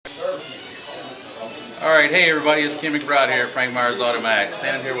Alright, hey everybody, it's Ken McBride here at Frank Myers Automax,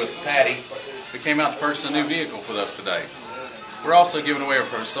 standing here with Patty, who came out to purchase a new vehicle with us today. We're also giving away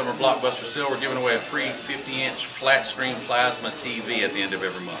for our summer blockbuster sale, we're giving away a free 50-inch flat screen plasma TV at the end of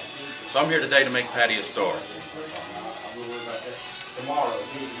every month. So I'm here today to make Patty a star.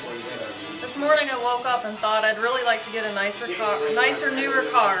 This morning I woke up and thought I'd really like to get a nicer, newer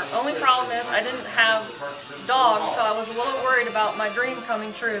car. Only problem is I didn't have dogs, so I was a little worried about my dream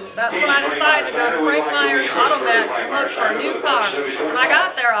coming true. That's when I decided to go to Frank Myers Automax and look for a new car. When I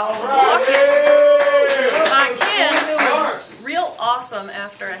got there, I was walking my kid, who was real awesome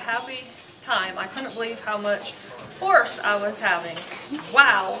after a happy time. I couldn't believe how much horse I was having.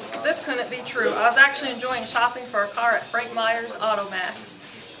 Wow, this couldn't be true. I was actually enjoying shopping for a car at Frank Myers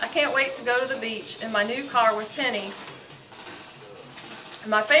Automax. I can't wait to go to the beach in my new car with Penny.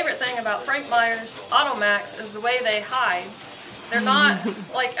 And my favorite thing about Frank Myers Automax is the way they hide. They're not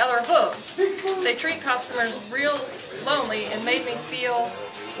like other hooves. They treat customers real lonely and made me feel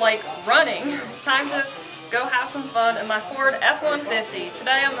like running. Time to go have some fun in my Ford F-150.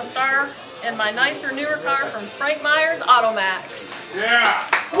 Today I'm the star in my nicer, newer car from Frank Myers Automax. Yeah!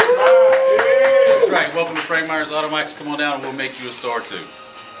 That's right, welcome to Frank Myers Automax. Come on down and we'll make you a star too.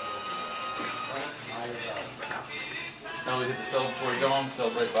 Now we hit the celebratory gong,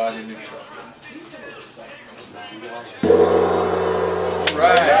 celebrate buying your new truck. All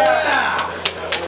right.